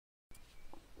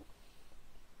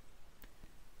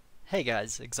Hey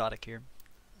guys, Exotic here.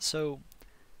 So,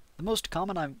 the most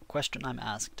common question I'm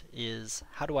asked is,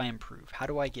 how do I improve? How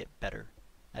do I get better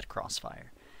at CrossFire?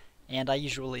 And I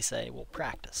usually say, well,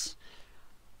 practice.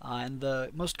 And the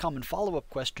most common follow-up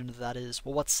question to that is,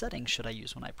 well, what settings should I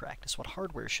use when I practice? What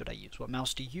hardware should I use? What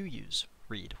mouse do you use,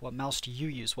 Reed? What mouse do you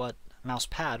use? What mouse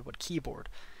pad? What keyboard?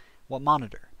 What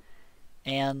monitor?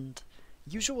 And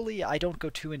usually I don't go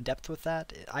too in-depth with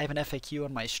that. I have an FAQ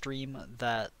on my stream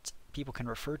that people can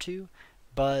refer to,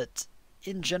 but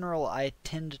in general I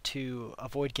tend to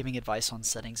avoid giving advice on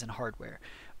settings and hardware.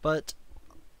 But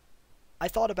I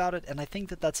thought about it, and I think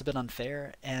that that's a bit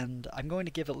unfair, and I'm going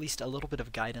to give at least a little bit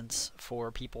of guidance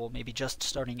for people maybe just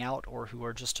starting out or who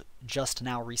are just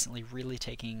now recently really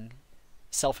taking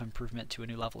self-improvement to a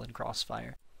new level in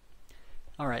CrossFire.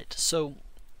 Alright, so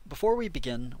before we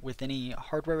begin with any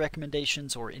hardware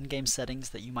recommendations or in-game settings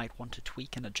that you might want to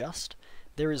tweak and adjust,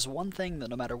 there is one thing that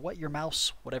no matter what your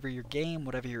mouse, whatever your game,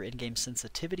 whatever your in-game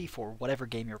sensitivity for whatever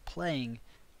game you're playing,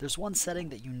 there's one setting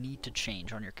that you need to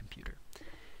change on your computer.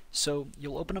 So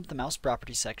you'll open up the mouse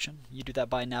properties section. You do that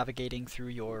by navigating through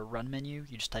your run menu.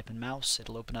 You just type in mouse,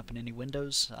 it'll open up in any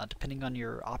windows. Depending on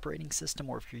your operating system,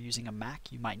 or if you're using a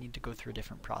Mac, you might need to go through a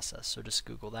different process, so just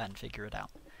Google that and figure it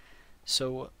out.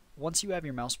 So once you have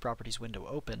your mouse properties window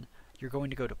open, you're going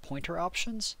to go to pointer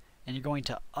options, and you're going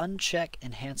to uncheck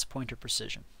enhance pointer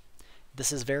precision.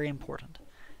 This is very important.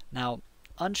 Now,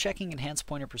 unchecking enhance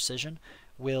pointer precision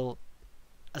will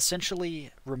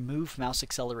essentially remove mouse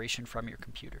acceleration from your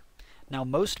computer. Now,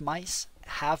 most mice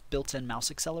have built-in mouse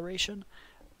acceleration,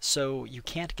 so you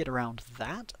can't get around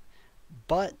that,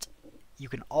 but you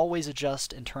can always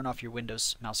adjust and turn off your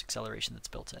Windows mouse acceleration that's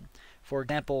built in. For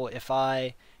example, if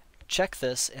I check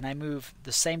this and I move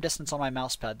the same distance on my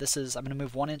mouse pad, I'm going to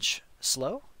move 1 inch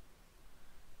slow,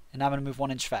 and I'm going to move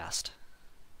 1 inch fast.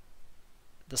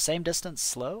 The same distance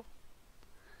slow,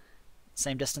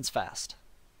 same distance fast.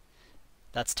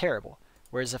 That's terrible.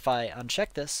 Whereas if I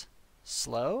uncheck this,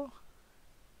 slow,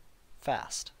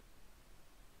 fast,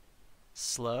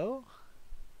 slow,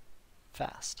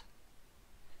 fast.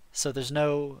 So there's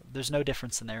no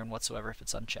difference in there whatsoever if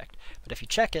it's unchecked. But if you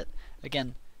check it,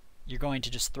 again, you're going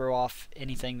to just throw off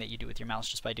anything that you do with your mouse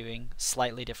just by doing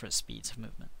slightly different speeds of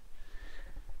movement.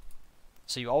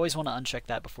 So you always want to uncheck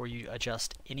that before you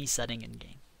adjust any setting in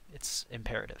game. It's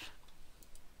imperative.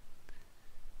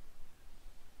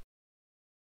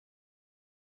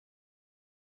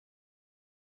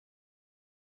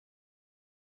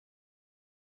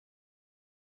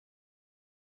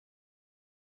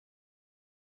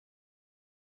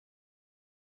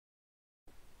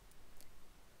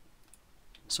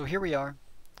 So here we are.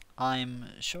 I'm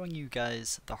showing you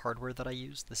guys the hardware that I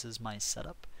use. This is my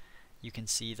setup. You can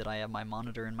see that I have my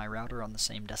monitor and my router on the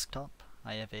same desktop.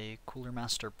 I have a Cooler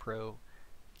Master Pro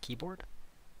keyboard.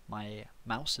 My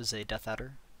mouse is a Death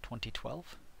Adder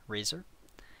 2012 Razer.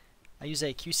 I use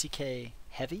a QCK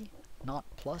Heavy, not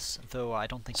Plus, though I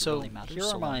don't think it really matters. So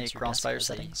here are my CrossFire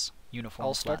settings. Uniform.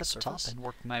 I'll start at the top and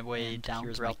work my way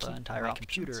down throughout the entire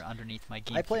computer underneath my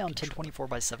game. I play on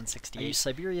 1024x768. I use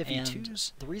Siberia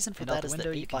V2s. The reason for that is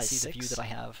that you can see the view that I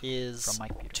have is from my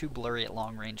computer too blurry at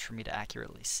long range for me to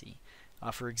accurately see.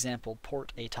 For example,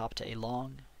 port A top to A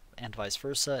long, and vice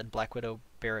versa, and Black Widow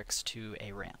barracks to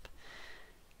A ramp.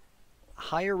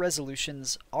 Higher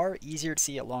resolutions are easier to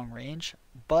see at long range,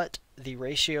 but the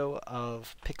ratio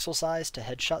of pixel size to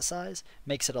headshot size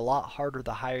makes it a lot harder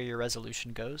the higher your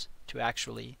resolution goes to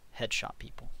actually headshot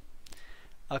people.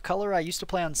 A color I used to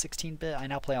play on 16-bit, I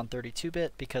now play on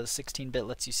 32-bit because 16-bit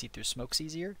lets you see through smokes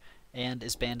easier and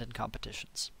is banned in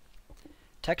competitions.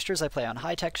 Textures I play on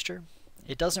high texture.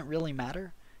 It doesn't really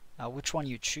matter which one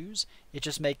you choose. It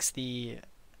just makes the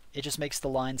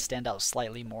lines stand out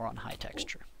slightly more on high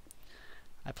texture.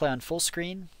 I play on full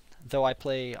screen, though I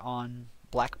play on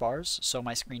black bars, so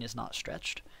my screen is not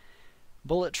stretched.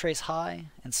 Bullet trace high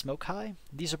and smoke high.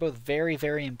 These are both very,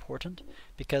 very important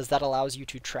because that allows you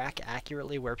to track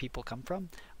accurately where people come from.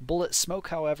 Bullet smoke,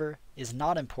 however, is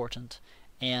not important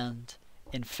and,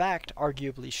 in fact,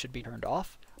 arguably should be turned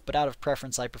off, but out of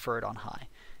preference I prefer it on high.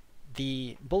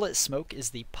 The bullet smoke is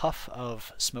the puff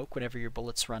of smoke whenever your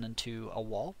bullets run into a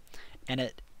wall,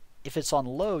 and if it's on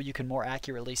low, you can more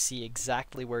accurately see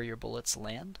exactly where your bullets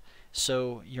land,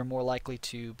 so you're more likely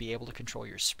to be able to control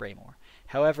your spray more.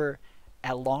 However,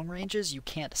 at long ranges, you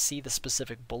can't see the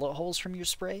specific bullet holes from your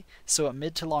spray, so at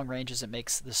mid to long ranges it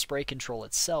makes the spray control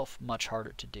itself much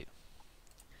harder to do.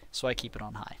 So I keep it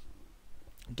on high.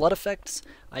 Blood effects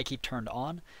I keep turned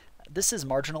on. This is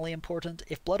marginally important.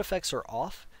 If blood effects are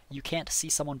off, you can't see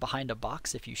someone behind a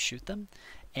box if you shoot them,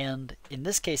 And in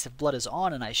this case, if blood is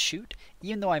on and I shoot,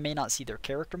 even though I may not see their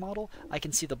character model, I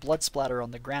can see the blood splatter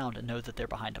on the ground and know that they're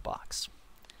behind a box.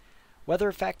 Weather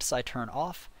effects I turn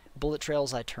off, bullet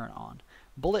trails I turn on.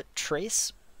 Bullet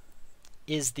trace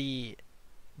is the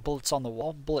bullets on the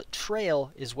wall. Bullet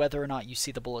trail is whether or not you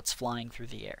see the bullets flying through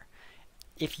the air.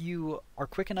 If you are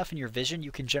quick enough in your vision,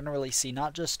 you can generally see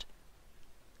not just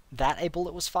that a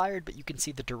bullet was fired, but you can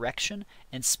see the direction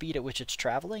and speed at which it's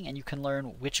traveling, and you can learn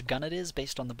which gun it is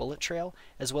based on the bullet trail,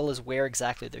 as well as where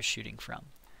exactly they're shooting from.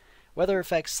 Weather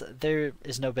effects, there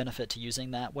is no benefit to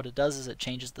using that. What it does is it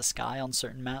changes the sky on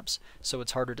certain maps, so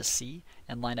it's harder to see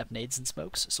and line up nades and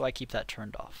smokes, so I keep that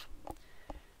turned off.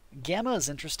 Gamma is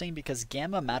interesting because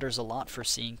gamma matters a lot for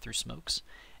seeing through smokes.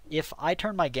 If I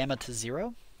turn my gamma to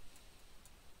 0,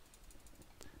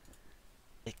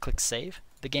 click save,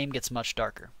 the game gets much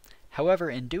darker. However,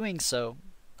 in doing so,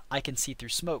 I can see through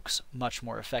smokes much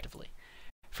more effectively.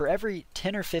 For every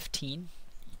 10 or 15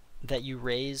 that you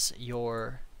raise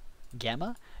your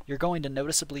gamma, you're going to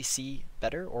noticeably see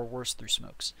better or worse through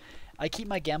smokes. I keep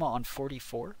my gamma on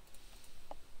 44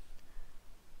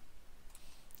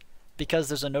 because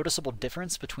there's a noticeable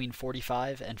difference between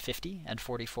 45 and 50 and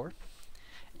 44,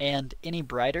 and any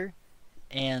brighter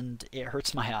and it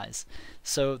hurts my eyes.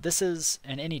 So this is,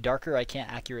 and any darker I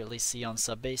can't accurately see on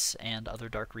subbase and other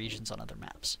dark regions on other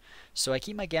maps. So I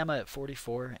keep my gamma at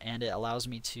 44 and it allows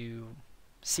me to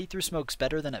see through smokes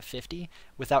better than at 50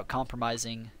 without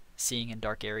compromising seeing in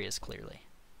dark areas clearly.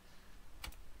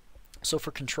 So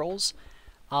for controls,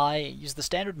 I use the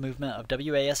standard movement of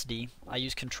WASD. I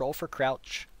use control for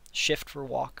crouch, shift for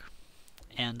walk,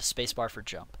 and spacebar for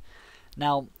jump.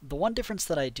 Now, the one difference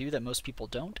that I do that most people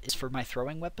don't is for my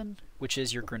throwing weapon, which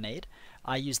is your grenade,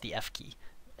 I use the F key.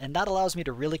 And that allows me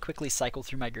to really quickly cycle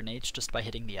through my grenades just by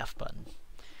hitting the F button.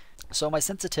 So my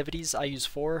sensitivities, I use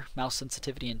 4 mouse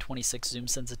sensitivity and 26 zoom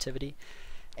sensitivity.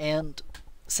 And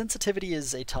sensitivity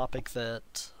is a topic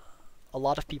that a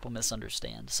lot of people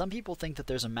misunderstand. Some people think that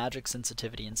there's a magic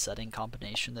sensitivity and setting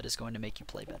combination that is going to make you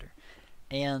play better.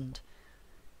 And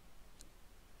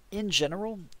in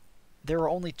general, there are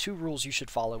only 2 rules you should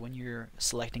follow when you're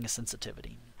selecting a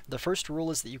sensitivity. The first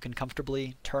rule is that you can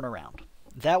comfortably turn around.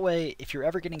 That way, if you're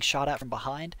ever getting shot at from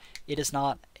behind, it is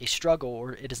not a struggle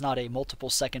or it is not a multiple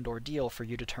second ordeal for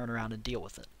you to turn around and deal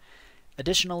with it.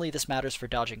 Additionally, this matters for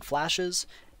dodging flashes,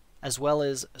 as well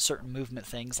as certain movement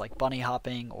things like bunny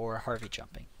hopping or Harvey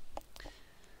jumping.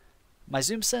 My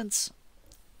zoom sense,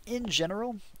 in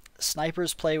general,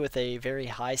 snipers play with a very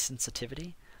high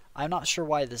sensitivity. I'm not sure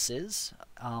why this is.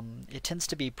 It tends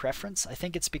to be preference. I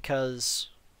think it's because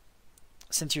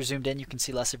since you're zoomed in, you can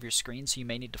see less of your screen, so you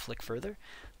may need to flick further.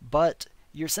 But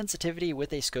your sensitivity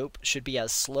with a scope should be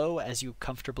as slow as you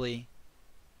comfortably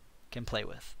can play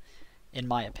with, in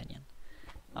my opinion.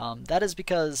 That is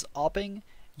because opping,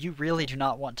 you really do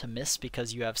not want to miss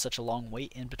because you have such a long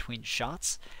wait in between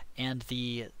shots, and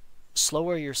the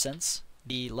slower your sense,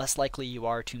 the less likely you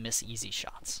are to miss easy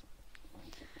shots.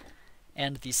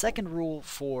 And the second rule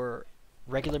for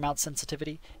regular mouse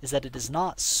sensitivity is that it is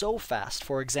not so fast.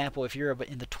 For example, if you're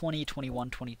in the 20, 21,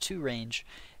 22 range,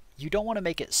 you don't want to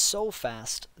make it so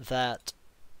fast that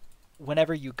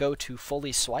whenever you go to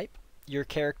fully swipe, your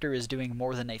character is doing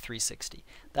more than a 360.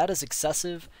 That is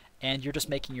excessive, and you're just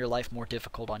making your life more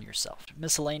difficult on yourself.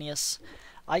 Miscellaneous,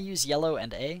 I use yellow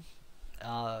and A.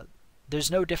 There's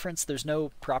no difference, there's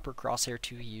no proper crosshair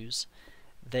to use.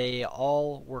 They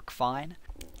all work fine.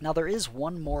 Now there is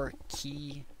one more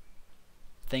key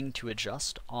thing to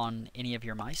adjust on any of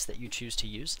your mice that you choose to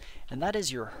use, and that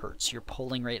is your hertz, your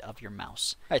polling rate of your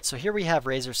mouse. Alright, so here we have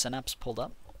Razer Synapse pulled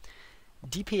up.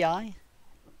 DPI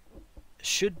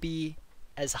should be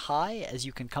as high as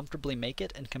you can comfortably make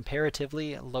it and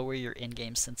comparatively lower your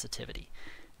in-game sensitivity.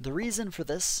 The reason for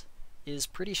this is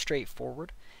pretty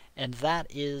straightforward, and that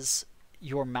is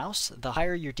your mouse, the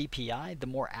higher your DPI, the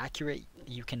more accurate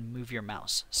you can move your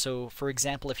mouse. So for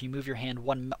example, if you move your hand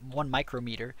one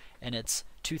micrometer and it's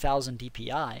 2000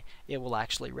 DPI, it will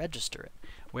actually register it.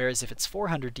 Whereas if it's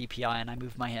 400 DPI and I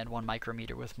move my hand 1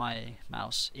 micrometer with my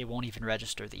mouse, it won't even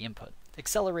register the input.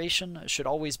 Acceleration should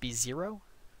always be 0.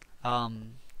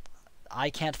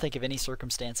 I can't think of any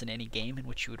circumstance in any game in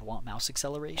which you would want mouse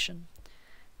acceleration.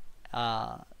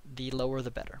 The lower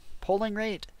the better. Polling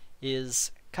rate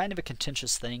is kind of a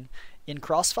contentious thing. In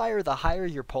CrossFire, the higher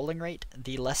your polling rate,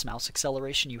 the less mouse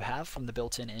acceleration you have from the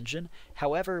built-in engine.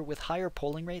 However, with higher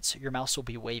polling rates, your mouse will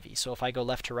be wavy. So if I go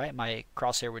left to right, my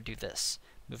crosshair would do this,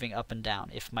 moving up and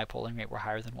down if my polling rate were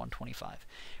higher than 125.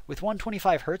 With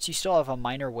 125 Hz, you still have a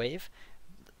minor wave.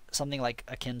 something like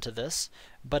akin to this,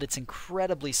 but it's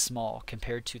incredibly small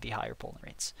compared to the higher polling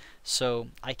rates. So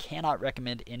I cannot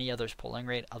recommend any other polling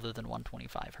rate other than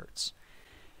 125 Hz.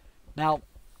 Now,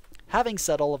 having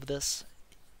said all of this,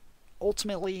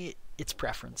 ultimately it's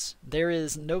preference. There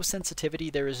is no sensitivity,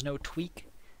 there is no tweak.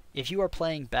 If you are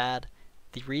playing bad,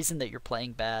 the reason that you're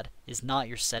playing bad is not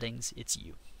your settings, it's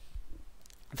you.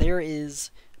 There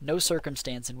is no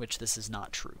circumstance in which this is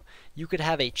not true. You could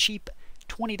have a cheap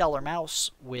 $20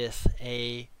 mouse with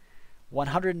a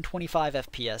 125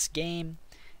 FPS game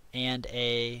and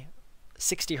a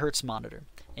 60 Hz monitor.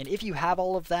 And if you have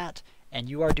all of that and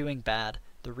you are doing bad,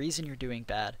 the reason you're doing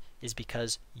bad is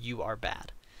because you are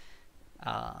bad.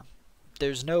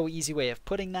 There's no easy way of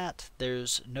putting that.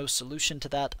 There's no solution to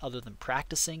that other than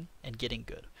practicing and getting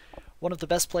good. One of the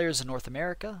best players in North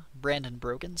America, Brandon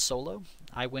Brogan, solo.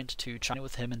 I went to China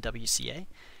with him in WCA.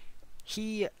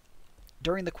 He,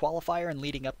 during the qualifier and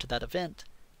leading up to that event,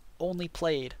 only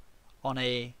played on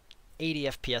a 80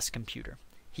 FPS computer.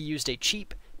 He used a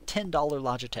cheap $10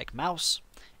 Logitech mouse,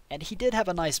 and he did have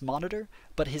a nice monitor,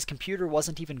 but his computer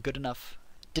wasn't even good enough,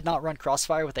 did not run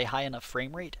CrossFire with a high enough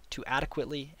frame rate to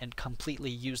adequately and completely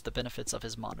use the benefits of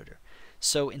his monitor.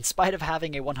 So in spite of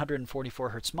having a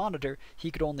 144 Hz monitor,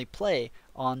 he could only play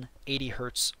on 80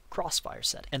 Hz Crossfire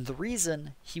setting. And the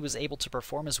reason he was able to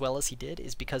perform as well as he did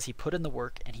is because he put in the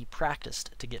work and he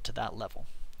practiced to get to that level.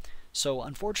 So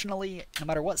unfortunately, no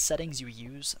matter what settings you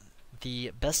use,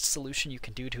 the best solution you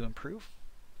can do to improve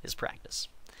is practice.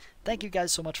 Thank you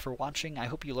guys so much for watching. I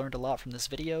hope you learned a lot from this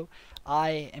video.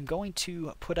 I am going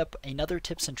to put up another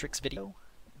tips and tricks video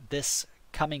this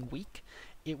coming week.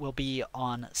 It will be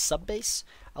on sub base.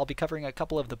 I'll be covering a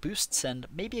couple of the boosts and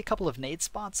maybe a couple of nade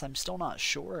spots. I'm still not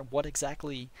sure what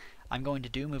exactly I'm going to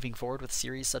do moving forward with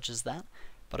series such as that,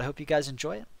 but I hope you guys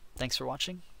enjoy it. Thanks for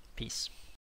watching. Peace.